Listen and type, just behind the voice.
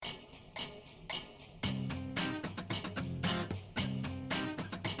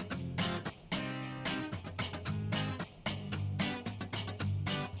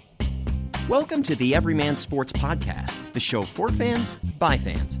Welcome to the Everyman Sports Podcast, the show for fans, by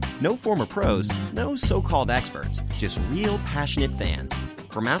fans. No former pros, no so-called experts, just real passionate fans.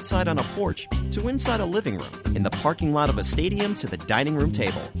 From outside on a porch to inside a living room, in the parking lot of a stadium to the dining room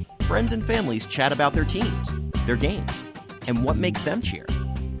table, friends and families chat about their teams, their games, and what makes them cheer.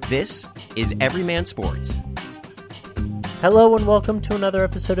 This is Everyman Sports. Hello and welcome to another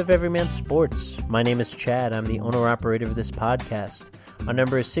episode of Everyman Sports. My name is Chad. I'm the owner-operator of this podcast. Our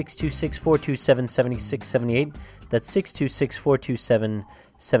number is 626-427-7678. That's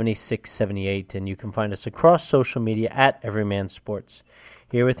 626-427-7678. And you can find us across social media at Everyman Sports.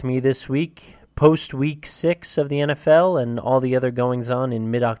 Here with me this week, post-week 6 of the NFL and all the other goings-on in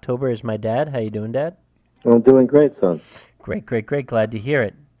mid-October is my dad. How you doing, Dad? I'm doing great, son. Great. Glad to hear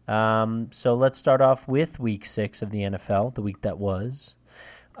it. So let's start off with week 6 of the NFL, the week that was.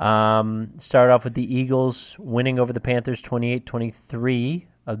 Start off with the Eagles winning over the Panthers 28-23,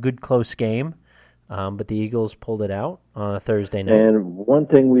 a good close game, but the Eagles pulled it out on a Thursday night. And one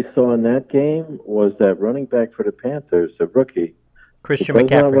thing we saw in that game was that running back for the Panthers, a rookie, Christian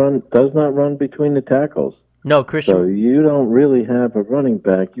McCaffrey, does not run between the tackles. No, Christian. So you don't really have a running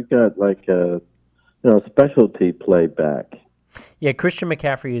back. You got like a specialty play back. Yeah, Christian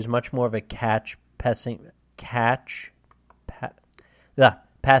McCaffrey is much more of a pass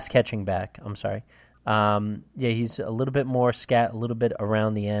catching back. I'm sorry. He's a little bit more a little bit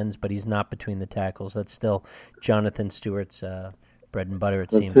around the ends, but he's not between the tackles. That's still Jonathan Stewart's bread and butter.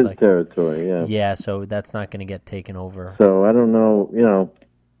 That's his territory. Yeah. Yeah, so that's not going to get taken over. So I don't know.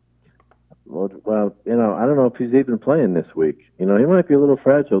 Well, I don't know if he's even playing this week. He might be a little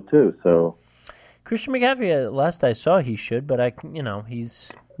fragile too. So Christian McCaffrey, last I saw, he should, but it's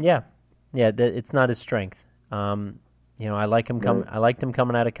not his strength. I like him coming. I liked him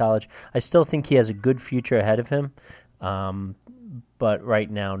coming out of college. I still think he has a good future ahead of him, but right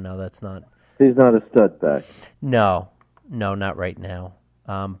now, no, that's not. He's not a stud back. No, not right now.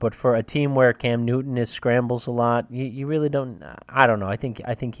 But for a team where Cam Newton scrambles a lot, you really don't. I don't know. I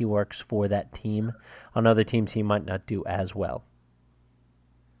think he works for that team. On other teams, he might not do as well.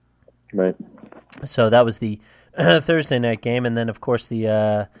 Right. So that was the Thursday night game, and then of course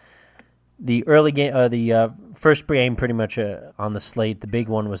the early game, the first game pretty much on the slate. The big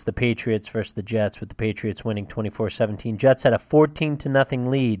one was the Patriots versus the Jets, with the Patriots winning 24-17. Jets had a 14-0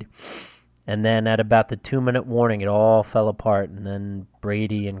 lead, and then at about the 2-minute warning, it all fell apart. And then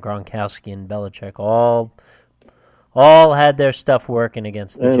Brady and Gronkowski and Belichick all had their stuff working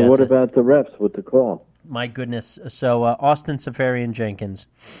against the Jets. And what about the refs with the call? My goodness! So Austin Seferian-Jenkins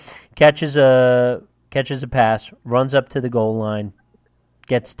catches a pass, runs up to the goal line,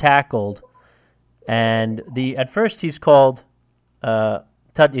 gets tackled, and at first he's called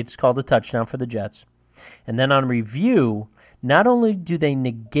it's called a touchdown for the Jets. And then on review, not only do they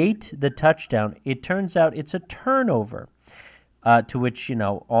negate the touchdown, it turns out it's a turnover. To which,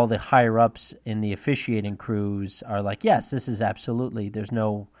 all the higher ups in the officiating crews are like, yes, this is absolutely, there's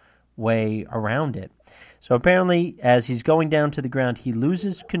no way around it. So apparently, as he's going down to the ground, he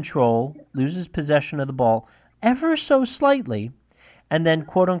loses control, loses possession of the ball ever so slightly, and then,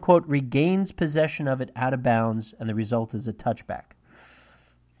 quote-unquote, regains possession of it out of bounds, and the result is a touchback.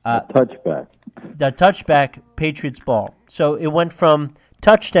 Touchback. The touchback, Patriots ball. So it went from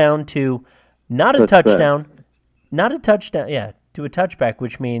touchdown to not a touchdown, to a touchback,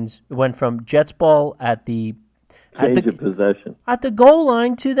 which means it went from Jets ball at the possession at the goal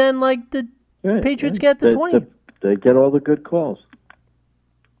line to then the Patriots get the 20. They get all the good calls.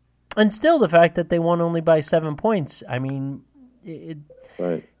 And still, the fact that they won only by 7 points, I mean,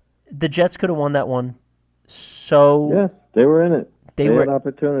 right. The Jets could have won that one. So yes, they were in it. They had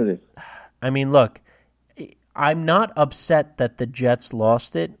opportunities. I mean, look, I'm not upset that the Jets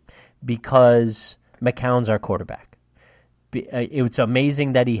lost it because McCown's our quarterback. It's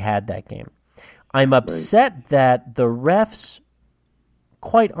amazing that he had that game. I'm upset that the refs,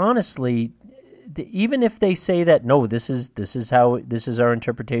 quite honestly, even if they say that no, this is our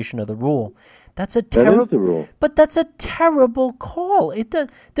interpretation of the rule, that's a terrible. That is the rule. But that's a terrible call.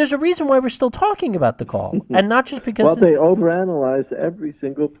 There's a reason why we're still talking about the call, and not just because. Well, they overanalyze every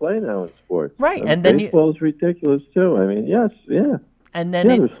single play now in sports. Right, and then baseball's ridiculous too. I mean, yes, yeah. And then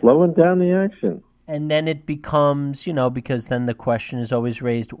they're slowing down the action. And then it becomes, because then the question is always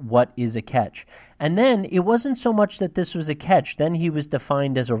raised, what is a catch? And then it wasn't so much that this was a catch. Then he was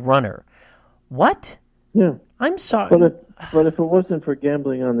defined as a runner. What? Yeah. I'm sorry. But if it wasn't for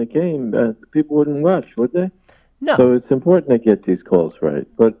gambling on the game, people wouldn't rush, would they? No. So it's important to get these calls right.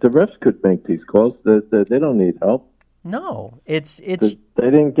 But the refs could make these calls. They don't need help. No. It's they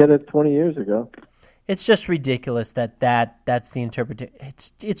didn't get it 20 years ago. It's just ridiculous that's the interpretation.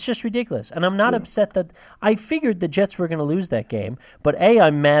 It's just ridiculous, and I'm not upset that I figured the Jets were going to lose that game. But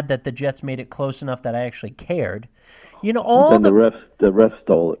I'm mad that the Jets made it close enough that I actually cared. You know, the ref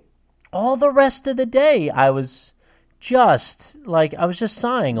stole it. All the rest of the day, I was just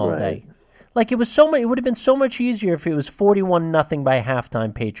sighing all day. Like it would have been so much easier if it was 41-0 by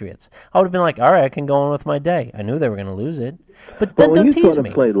halftime Patriots. I would have been like, all right, I can go on with my day. I knew they were going to lose it. But then don't tease me. When you saw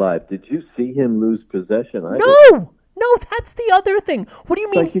the play live, did you see him lose possession? No, that's the other thing. What do you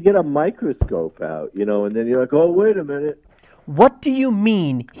mean? Like you get a microscope out, and then you're like, oh, wait a minute. What do you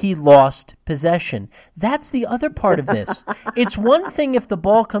mean he lost possession? That's the other part of this. It's one thing if the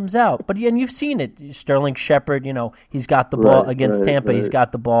ball comes out, and you've seen it. Sterling Shepard, he's got the ball against Tampa. Right. He's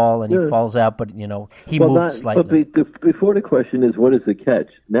got the ball, and he falls out, but, he moved slightly. But before the question is, what is the catch?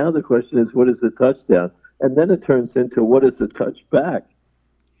 Now the question is, what is the touchdown? And then it turns into, what is the touchback?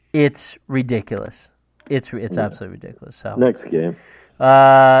 It's ridiculous. It's absolutely ridiculous. So next game.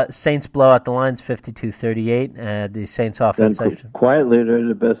 Saints blow out the Lions 52-38. The Saints offense. Quietly, they're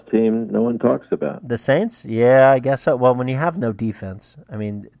the best team no one talks about. The Saints? Yeah, I guess so. Well, when you have no defense,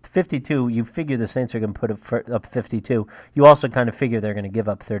 52, you figure the Saints are going to put up 52. You also kind of figure they're going to give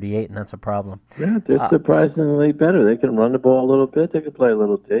up 38, and that's a problem. Yeah, they're surprisingly better. They can run the ball a little bit. They can play a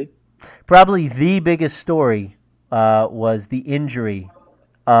little D. Probably the biggest story was the injury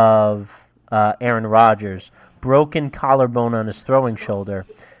of Aaron Rodgers. Broken collarbone on his throwing shoulder.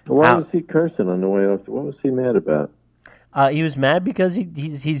 Why was he cursing on the way off? What was he mad about? He was mad because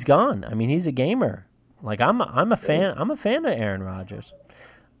he's gone. He's a gamer. Like I'm a fan. I'm a fan of Aaron Rodgers.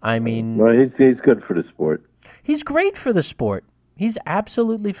 Well, he's good for the sport. He's great for the sport. He's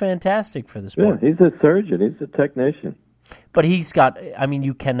absolutely fantastic for the sport. Yeah, he's a surgeon. He's a technician. But he's got,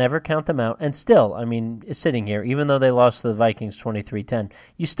 you can never count them out. And still, sitting here, even though they lost to the Vikings 23-10,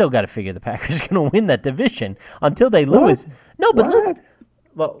 you still got to figure the Packers are going to win that division until they lose. No, but listen.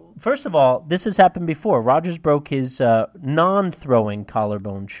 Well, first of all, this has happened before. Rodgers broke his non-throwing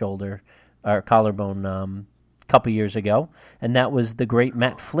collarbone a couple years ago, and that was the great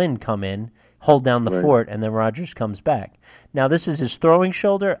Matt Flynn come in, hold down the fort, and then Rodgers comes back. Now, this is his throwing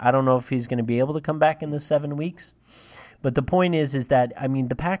shoulder. I don't know if he's going to be able to come back in the 7 weeks. But the point is that,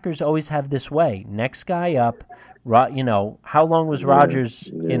 the Packers always have this way. Next guy up, how long was Rodgers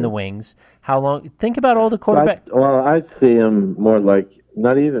in the wings? How long? Think about all the quarterbacks. I see him more like,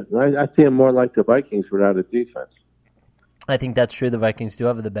 I see him more like the Vikings without a defense. I think that's true. The Vikings do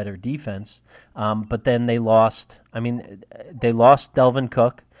have the better defense. But then they lost, they lost Delvin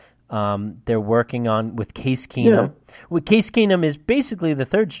Cook. They're working with Case Keenum. Yeah. Case Keenum is basically the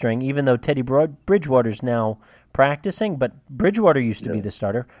third string, even though Teddy Bridgewater's now practicing, but Bridgewater used to be the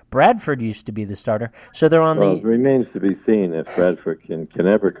starter. Bradford used to be the starter. So they're on It remains to be seen if Bradford can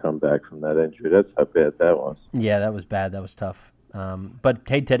ever come back from that injury. That's how bad that was. Yeah, that was bad. That was tough. But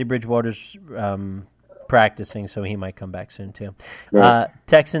hey, Teddy Bridgewater's practicing, so he might come back soon too. Right.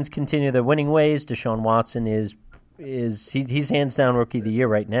 Texans continue their winning ways. Deshaun Watson he's hands down rookie of the year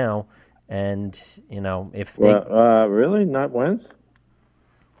right now, and if they really not Wentz.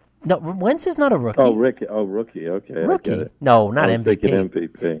 No, Wentz is not a rookie. Rookie. Okay, rookie. No, not MVP.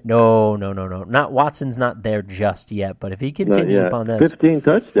 MVP. No. Not Watson's not there just yet, but if he continues upon this, 15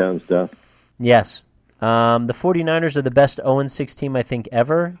 touchdowns, though. Yes. The 49ers are the best 0-6 team I think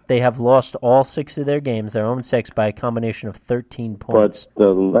ever. They have lost all 6 of their games. They're 0-6 by a combination of 13 points. But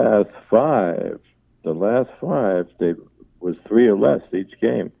the last five, they was 3 or less each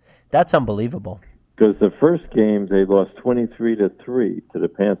game. That's unbelievable. Because the first game they lost 23-3 to the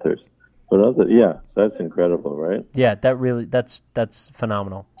Panthers, but that's incredible, right? Yeah, that's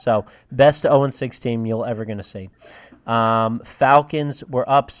phenomenal. So best 0-6 team you're ever going to see. Falcons were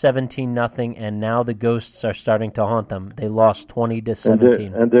up 17-0, and now the ghosts are starting to haunt them. They lost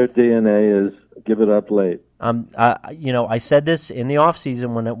 20-17, and their DNA is give it up late. I said this in the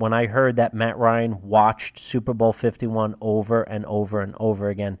offseason when I heard that Matt Ryan watched Super Bowl 51 over and over and over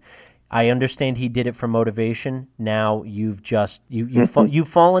again. I understand he did it for motivation. Now you've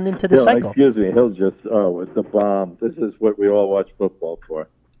fallen into the cycle. Excuse me, he'll just it's the bomb. This is what we all watch football for.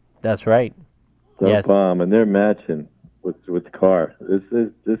 That's right. The bomb, and they're matching with Carr.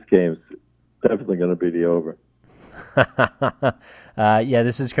 This game's definitely going to be the over.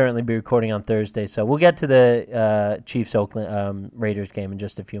 This is currently be recording on Thursday, so we'll get to the Chiefs Oakland Raiders game in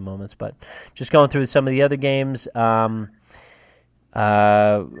just a few moments. But just going through some of the other games.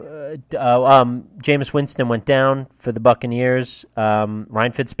 Jameis Winston went down for the Buccaneers.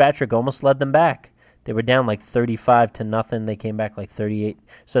 Ryan Fitzpatrick almost led them back. They were down like 35-0. They came back like 38.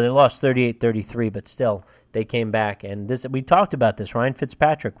 So they lost 38-33, but still they came back. And this we talked about this. Ryan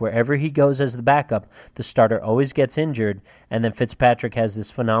Fitzpatrick, wherever he goes as the backup, the starter always gets injured, and then Fitzpatrick has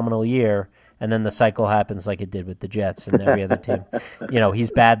this phenomenal year, and then the cycle happens like it did with the Jets and every other team. He's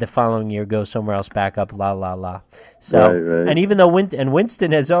bad the following year, goes somewhere else, back up, la la la. So, right. And even though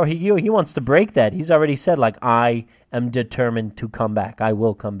Winston has he wants to break that. He's already said like, I am determined to come back. I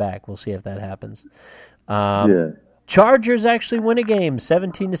will come back. We'll see if that happens. Chargers actually win a game,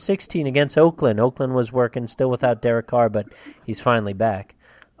 17-16 against Oakland. Oakland was working still without Derek Carr, but he's finally back.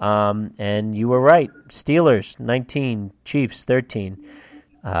 And you were right. Steelers 19, Chiefs 13.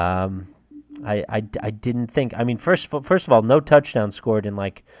 I didn't think. I mean, first of all, no touchdowns scored in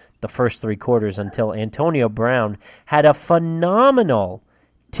like the first three quarters until Antonio Brown had a phenomenal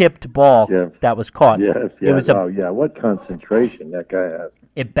tipped ball that was caught. Yes, It was what concentration that guy has.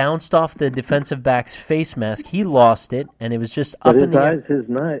 It bounced off the defensive back's face mask. He lost it, and it was just up in the air. His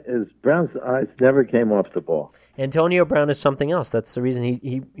Brown's eyes never came off the ball. Antonio Brown is something else. That's the reason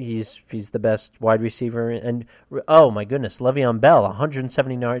he's the best wide receiver. And oh my goodness, Le'Veon Bell,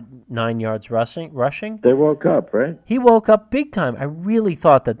 179 yards rushing. They woke up, right? He woke up big time. I really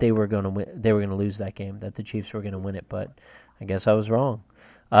thought that they were going to win. They were going to lose that game. That the Chiefs were going to win it, but I guess I was wrong.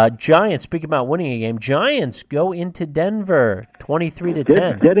 Giants. Speaking about winning a game, Giants go into Denver,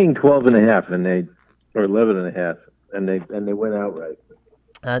 23-10, getting 12.5 or 11.5, and they went outright.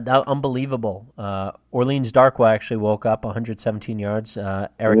 Unbelievable. Orleans Darkwa actually woke up 117 yards.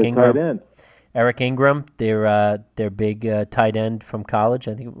 Eric Ingram. Tight end. Eric Ingram, their big tight end from college.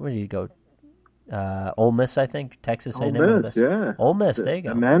 I think, where did he go? Ole Miss, I think. Texas A&M. Ole Miss, yeah. Ole Miss, there you go.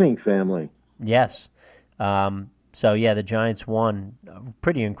 The Manning family. Yes. So, the Giants won.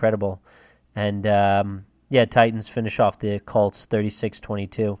 Pretty incredible. And, Titans finish off the Colts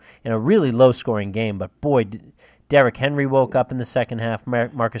 36-22 in a really low-scoring game. But, boy, Derrick Henry woke up in the second half.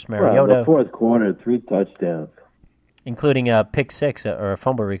 Marcus Mariota. The fourth quarter, 3 touchdowns. Including a pick six or a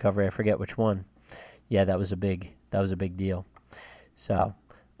fumble recovery. I forget which one. Yeah, that was a big deal. So,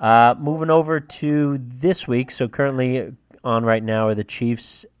 moving over to this week. So currently on right now are the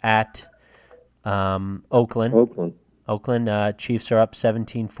Chiefs at Oakland. Oakland Chiefs are up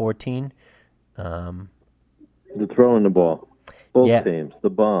 17-14. They're throwing the ball. Both teams, the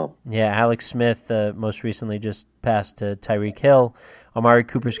bomb. Yeah, Alex Smith most recently just passed to Tyreek Hill. Amari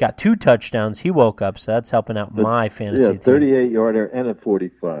Cooper's got 2 touchdowns. He woke up, so that's helping out my fantasy team. 38-yarder and a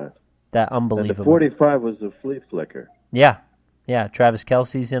 45. That unbelievable. And the 45 was a flea flicker. Yeah. Travis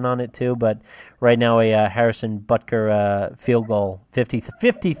Kelce's in on it too, but right now a Harrison Butker field goal,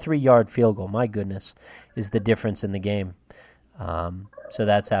 53-yard field goal. My goodness, is the difference in the game. So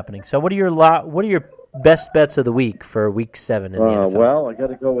that's happening. So what are your best bets of the week for Week 7 in the NFL? Well, I got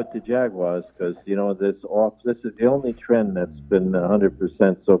to go with the Jaguars because this is the only trend that's been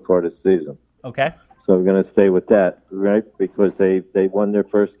 100% so far this season. Okay. So we're going to stay with that, right? Because they won their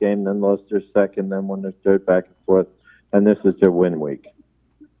first game, then lost their second, then won their third, back and forth, and this is their win week.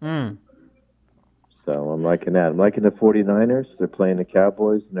 So I'm liking that. I'm liking the 49ers. They're playing the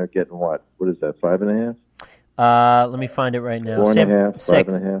Cowboys, and they're getting what? What is that, 5.5? Let me find it right now. 4.5, 6.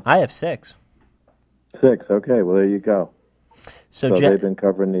 5.5. I have 6. 6. Okay, well there you go. So they've been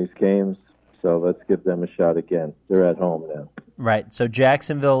covering these games. So let's give them a shot again. They're at home now. Right. So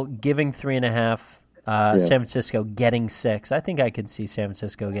Jacksonville giving 3.5. San Francisco getting 6. I think I could see San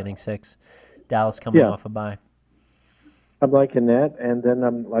Francisco getting 6. Dallas coming off a bye. I'm liking that, and then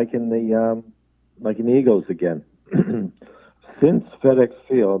I'm liking the Eagles again. Since FedEx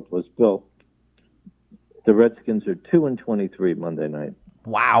Field was built, the Redskins are 2-23 Monday night.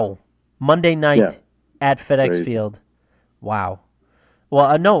 Wow, Monday night at FedEx Field. Wow.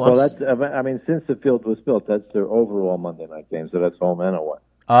 Well, no. Since the field was built, that's their overall Monday night game, so that's home and away.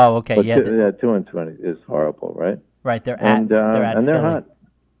 Oh, okay. But 2-20 is horrible, right? Right. They're at they're hot.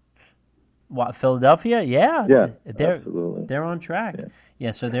 What, Philadelphia? Yeah. Absolutely. They're on track.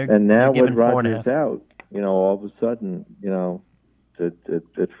 Yeah. So they're now they're giving with 4.5. Rodgers out, all of a sudden,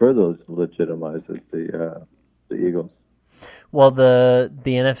 it further legitimizes the Eagles. Well, the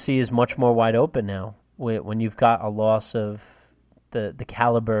NFC is much more wide open now. When you've got a loss of the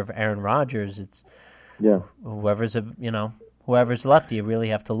caliber of Aaron Rodgers, it's whoever's left, you really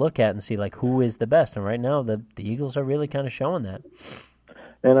have to look at and see like who is the best. And right now, the Eagles are really kind of showing that.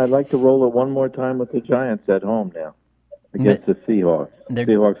 And I'd like to roll it one more time with the Giants at home now against the Seahawks.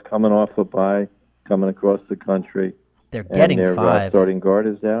 Seahawks coming off a bye, coming across the country. They're getting and their 5. Starting guard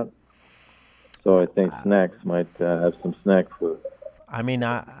is out. So I think Snacks might have some snack food. I mean,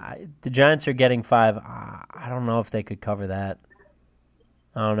 the Giants are getting 5. I don't know if they could cover that.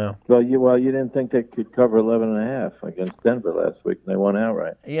 I don't know. Well, you didn't think they could cover 11.5 against Denver last week, and they won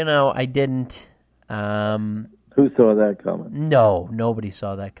outright. I didn't. Who saw that coming? No, nobody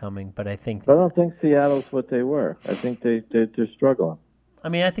saw that coming. But I think. I don't think Seattle's what they were. I think they're struggling. I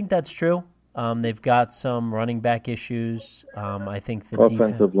mean, I think that's true. They've got some running back issues. I think the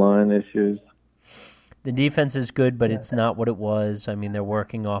offensive line issues. The defense is good, but it's not what it was. I mean, they're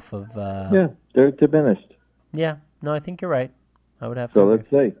working off of. They're diminished. Yeah, no, I think you're right. I would have to. So let's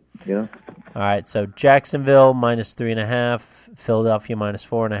see. All right, so Jacksonville -3.5, Philadelphia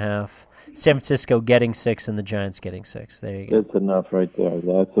 -4.5, San Francisco getting 6, and the Giants getting 6. There you go. That's enough right there.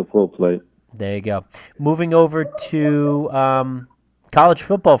 That's a full plate. There you go. Moving over to college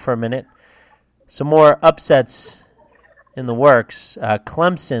football for a minute. Some more upsets in the works.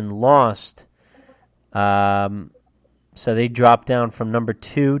 Clemson lost. So they dropped down from number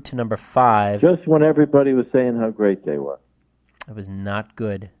 2 to number 5. Just when everybody was saying how great they were. It was not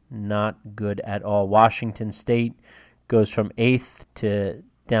good. Not good at all. Washington State goes from 8th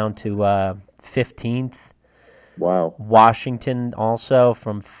down to 15th. Wow. Washington also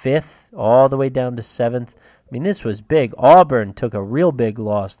from 5th all the way down to 7th. I mean, this was big. Auburn took a real big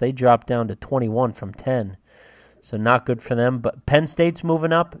loss. They dropped down to 21 from 10. So not good for them. But Penn State's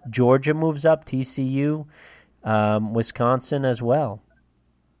moving up. Georgia moves up. TCU. Wisconsin as well.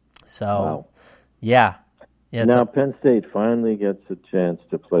 So, wow. Yeah. Now Penn State finally gets a chance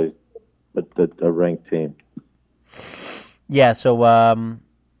to play a ranked team. Yeah, so hold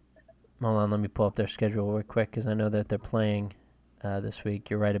on, let me pull up their schedule real quick because I know that they're playing this week.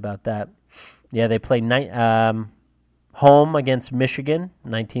 You're right about that. Yeah, they play home against Michigan,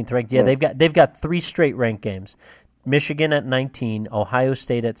 19th ranked. Yeah, they've got 3 straight ranked games. Michigan at 19, Ohio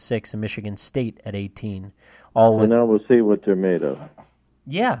State at 6, and Michigan State at 18. And now we'll see what they're made of.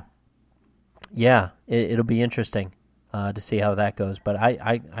 Yeah. Yeah, it'll be interesting to see how that goes. But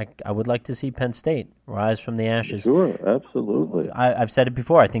I would like to see Penn State rise from the ashes. Sure, absolutely. I've said it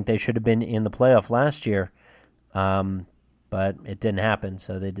before. I think they should have been in the playoff last year, but it didn't happen.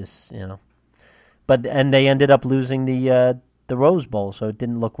 So they just, and they ended up losing the Rose Bowl, so it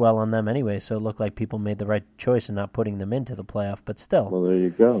didn't look well on them anyway. So it looked like people made the right choice in not putting them into the playoff. But still, well, there you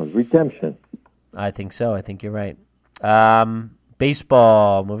go, redemption. I think so. I think you're right.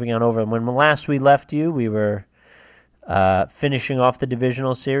 Baseball, moving on over. When last we left you, we were finishing off the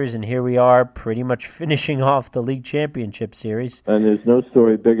divisional series, and here we are pretty much finishing off the league championship series. And there's no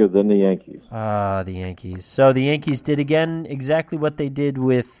story bigger than the Yankees. The Yankees. So the Yankees did again exactly what they did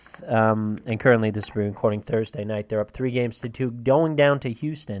with, and currently this is recording Thursday night, they're up 3-2, going down to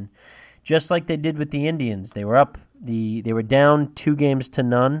Houston, just like they did with the Indians. They were they were down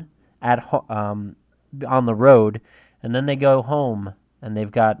 2-0 on the road. And then they go home, and they've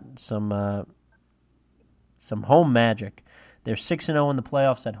got some home magic. They're 6-0 in the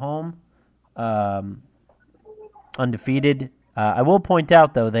playoffs at home, undefeated. I will point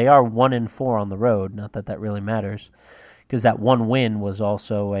out, though, they are 1-4 on the road. Not that really matters, because that one win was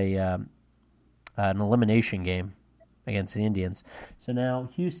also an elimination game against the Indians. So now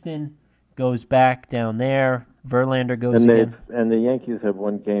Houston goes back down there. Verlander goes again. And the Yankees have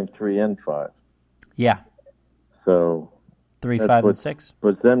won game 3 and 5. Yeah. So 3, 5, and 6.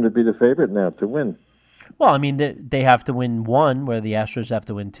 Puts them to be the favorite now to win. Well, I mean, they have to win 1, where the Astros have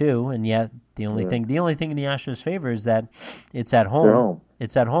to win 2, and yet the only thing in the Astros' favor is that it's at home. They're home.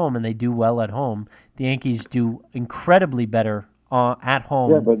 It's at home, and they do well at home. The Yankees do incredibly better at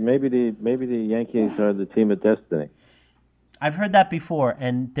home. Yeah, but maybe the Yankees are the team of destiny. I've heard that before,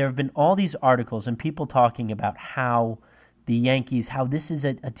 and there have been all these articles and people talking about how the Yankees, how this is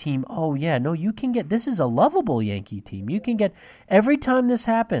a team, this is a lovable Yankee team. You can get, every time this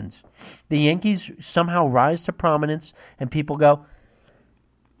happens, the Yankees somehow rise to prominence, and people go,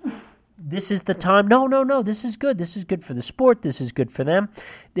 this is the time. No, this is good. This is good for the sport. This is good for them.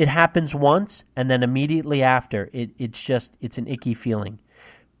 It happens once, and then immediately after, it's an icky feeling.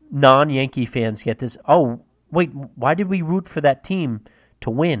 Non-Yankee fans get this, wait, why did we root for that team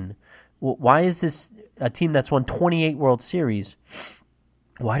to win? Why is this a team that's won 28 World Series?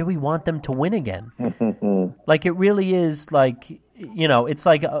 Why do we want them to win again? Like, it really is like, it's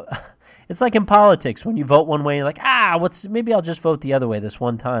like in politics when you vote one way, you're like, maybe I'll just vote the other way this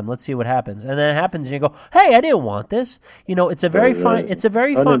one time. Let's see what happens. And then it happens and you go, hey, I didn't want this. It's a very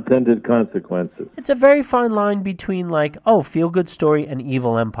unintended consequences. It's a very fine line between feel good story and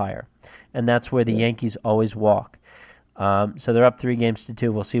evil empire. And that's where the Yankees always walk. So they're up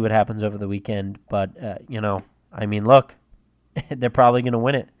 3-2. We'll see what happens over the weekend. But, look, they're probably going to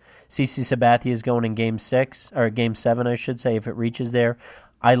win it. CC Sabathia is going in Game 7, I should say, if it reaches there.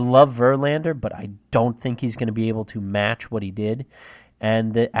 I love Verlander, but I don't think he's going to be able to match what he did.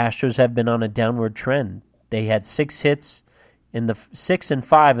 and the Astros have been on a downward trend. They had 6 hits in the 6 and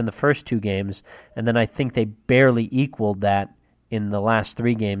 5 in the first 2 games, and then I think they barely equaled that in the last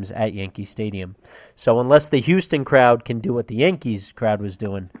 3 games at Yankee Stadium. So unless the Houston crowd can do what the Yankees crowd was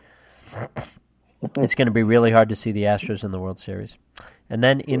doing, it's going to be really hard to see the Astros in the World Series. And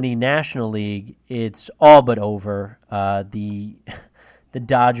then in the National League, it's all but over. The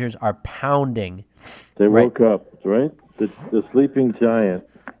Dodgers are pounding. They woke up, right? The sleeping giant.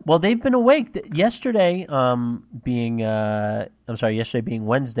 Well, they've been awake. Yesterday being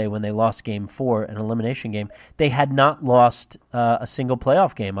Wednesday when they lost Game 4, an elimination game. They had not lost a single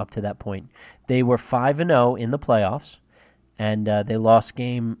playoff game up to that point. They were 5-0 in the playoffs, and they lost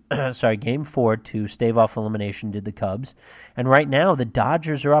Game 4 to stave off elimination. Did the Cubs, and right now the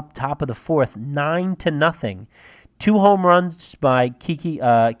Dodgers are up top of the 4th, 9-0. 2 home runs by Kiki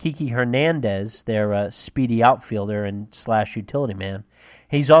Hernandez, their speedy outfielder and / utility man.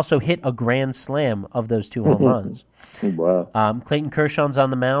 He's also hit a grand slam of those 2 home runs. Wow. Clayton Kershaw's on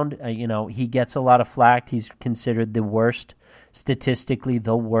the mound. He gets a lot of flack. He's considered statistically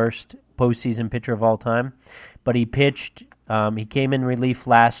the worst postseason pitcher of all time. But he pitched. He came in relief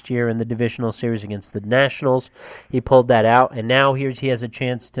last year in the divisional series against the Nationals. He pulled that out, and now he has a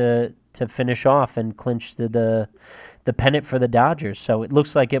chance to finish off and clinch the pennant for the Dodgers. So it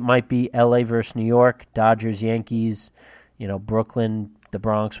looks like it might be L.A. versus New York, Dodgers, Yankees, Brooklyn, the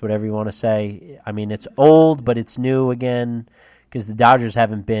Bronx, whatever you want to say. I mean, it's old, but it's new again because the Dodgers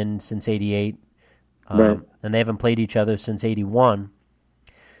haven't been since '88, right. And they haven't played each other since '81.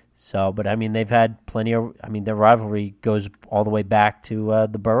 So, but I mean, they've had plenty of. I mean, their rivalry goes all the way back to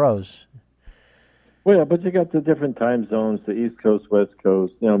the Burrows. Well, yeah, but you got the different time zones, the East Coast, West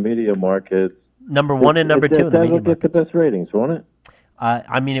Coast, media markets. Number 1 and number 2 in the media markets. That'll get the best ratings, won't it?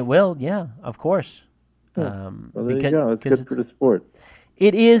 I mean, it will. Yeah, of course. Well, there you go. It's good for the sport.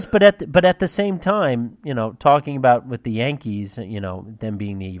 It is, but at the same time, talking about with the Yankees, them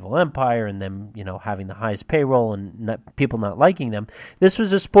being the evil empire and them, having the highest payroll and people not liking them. This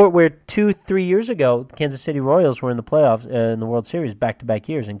was a sport where 2-3 years ago, the Kansas City Royals were in the playoffs in the World Series back-to-back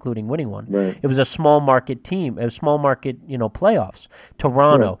years, including winning one. Right. It was a small market team, playoffs.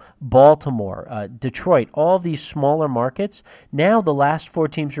 Toronto, right. Baltimore, Detroit, all these smaller markets. Now the last 4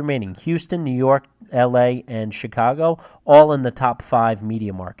 teams remaining: Houston, New York, L.A., and Chicago, all in the top 5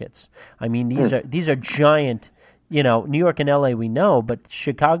 media markets. I mean, these are giant. New York and L.A. we know, but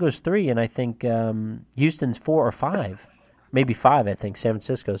Chicago's 3, and I think Houston's 4 or 5, maybe 5. I think San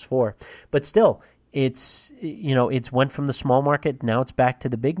Francisco's 4. But still, it's went from the small market, now it's back to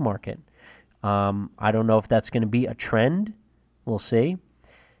the big market. I don't know if that's going to be a trend. We'll see.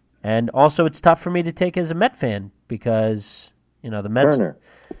 And also, it's tough for me to take as a Met fan because the Mets.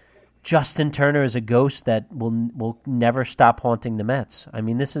 Justin Turner is a ghost that will never stop haunting the Mets. I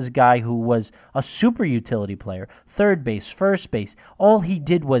mean, this is a guy who was a super utility player, third base, first base. All he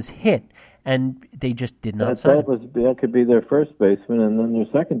did was hit, and they just did not sign him. That could be their first baseman, and then their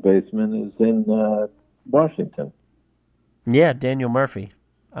second baseman is in Washington. Yeah, Daniel Murphy.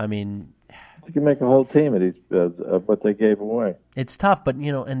 I mean, you can make a whole team of what they gave away. It's tough, but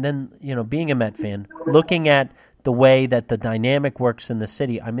and then being a Met fan, looking at the way that the dynamic works in the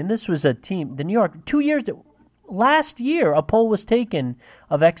city. I mean, this was a team, the New York, 2 years, last year, a poll was taken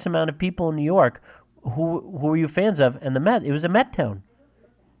of X amount of people in New York. Who were you fans of? And the Met, it was a Met town.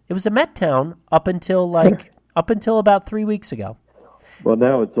 It was a Met town up until about 3 weeks ago. Well,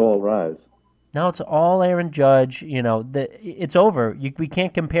 now it's all Rise. Now it's all Aaron Judge. It's over. We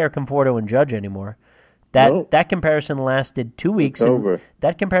can't compare Conforto and Judge anymore. That comparison lasted 2 weeks. It's over.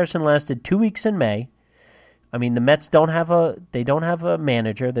 That comparison lasted 2 weeks in May. I mean, the Mets don't have a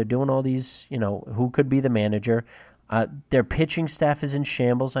manager. They're doing all these, who could be the manager. Their pitching staff is in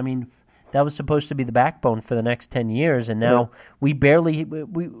shambles. I mean, that was supposed to be the backbone for the next 10 years, and now we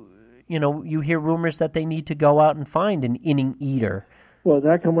you hear rumors that they need to go out and find an inning eater. Well,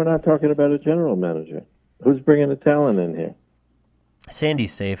 how come we're not talking about a general manager? Who's bringing the talent in here?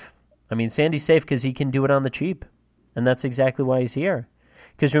 Sandy's safe. I mean, Sandy's safe because he can do it on the cheap, and that's exactly why he's here.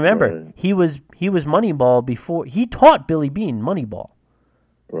 Because remember, he was Moneyball before. He taught Billy Beane Moneyball.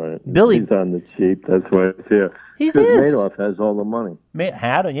 Right. Billy, he's on the cheap. That's why he's here. He's Madoff has all the money.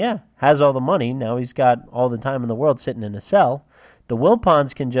 Has all the money. Now he's got all the time in the world sitting in a cell. The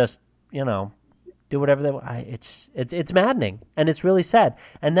Wilpons can just, do whatever they want. It's maddening, and it's really sad.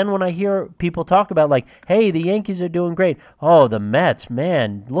 And then when I hear people talk about hey, the Yankees are doing great. Oh, the Mets,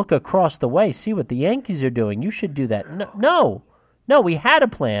 man, look across the way, see what the Yankees are doing. You should do that. No, we had a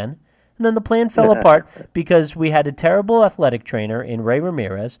plan, and then the plan fell apart because we had a terrible athletic trainer in Ray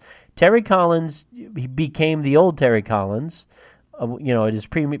Ramirez. Terry Collins became the old Terry Collins. at his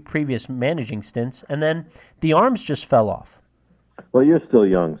previous managing stints, and then the arms just fell off. Well, you're still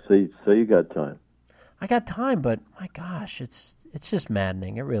young, so you got time. I got time, but my gosh, it's just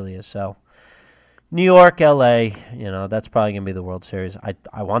maddening. It really is. So, New York, L.A., that's probably going to be the World Series.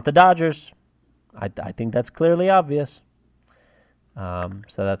 I want the Dodgers. I think that's clearly obvious. So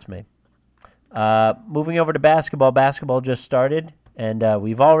that's me. Moving over to basketball. Basketball just started, and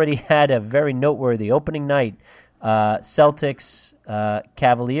we've already had a very noteworthy opening night. Celtics,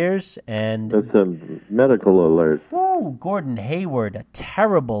 Cavaliers, and... That's a medical alert. Ooh, Gordon Hayward, a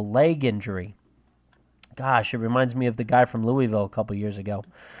terrible leg injury. Gosh, it reminds me of the guy from Louisville a couple years ago.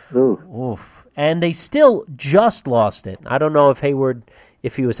 Oof. And they still just lost it. I don't know if Hayward,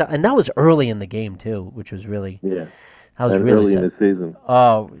 if he was out. And that was early in the game, too, which was really... Yeah. That was and really early sad. in the season.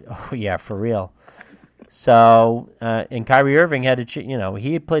 Oh, yeah, for real. So, and Kyrie Irving had to,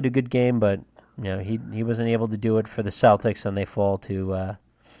 he had played a good game, but, he wasn't able to do it for the Celtics, and they fall to,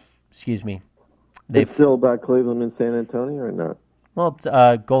 It's still about Cleveland and San Antonio or not? Well,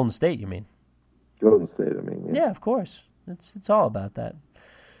 Golden State, you mean? Golden State, I mean. Yeah, of course. It's all about that.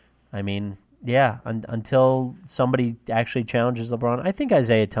 I mean, yeah, until somebody actually challenges LeBron. I think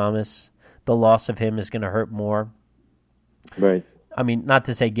Isaiah Thomas, the loss of him is going to hurt more. Right. I mean, not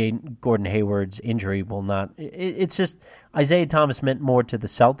to say Gordon Hayward's injury will not. It's just Isaiah Thomas meant more to the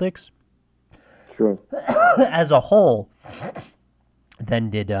Celtics. Sure. As a whole,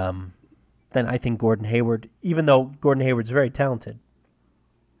 than I think Gordon Hayward, even though Gordon Hayward's very talented.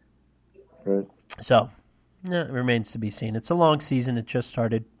 Right. So, it remains to be seen. It's a long season. It just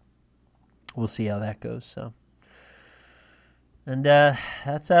started. We'll see how that goes. So, and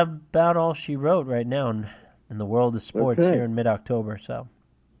that's about all she wrote right now in the world of sports here in mid-October. So,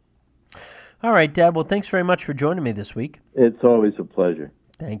 all right, Dad. Well, thanks very much for joining me this week. It's always a pleasure.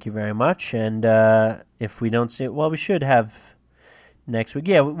 Thank you very much. And if we don't see it, well, we should have next week.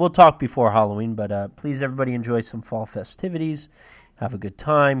 Yeah, we'll talk before Halloween. But please, everybody, enjoy some fall festivities. Have a good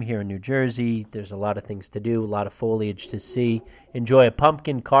time here in New Jersey. There's a lot of things to do, a lot of foliage to see. Enjoy a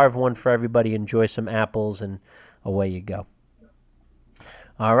pumpkin, carve one for everybody. Enjoy some apples, and away you go.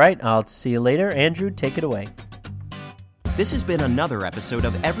 All right, I'll see you later. Andrew, take it away. This has been another episode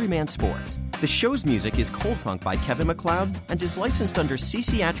of Everyman Sports. The show's music is Cold Funk by Kevin MacLeod and is licensed under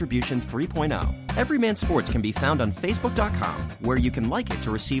CC Attribution 3.0. Everyman Sports can be found on Facebook.com, where you can like it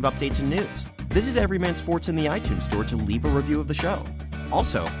to receive updates and news. Visit Everyman Sports in the iTunes Store to leave a review of the show.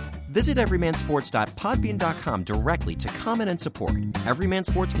 Also, visit everymansports.podbean.com directly to comment and support. Everyman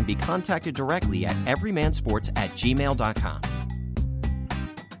Sports can be contacted directly at everymansports@gmail.com.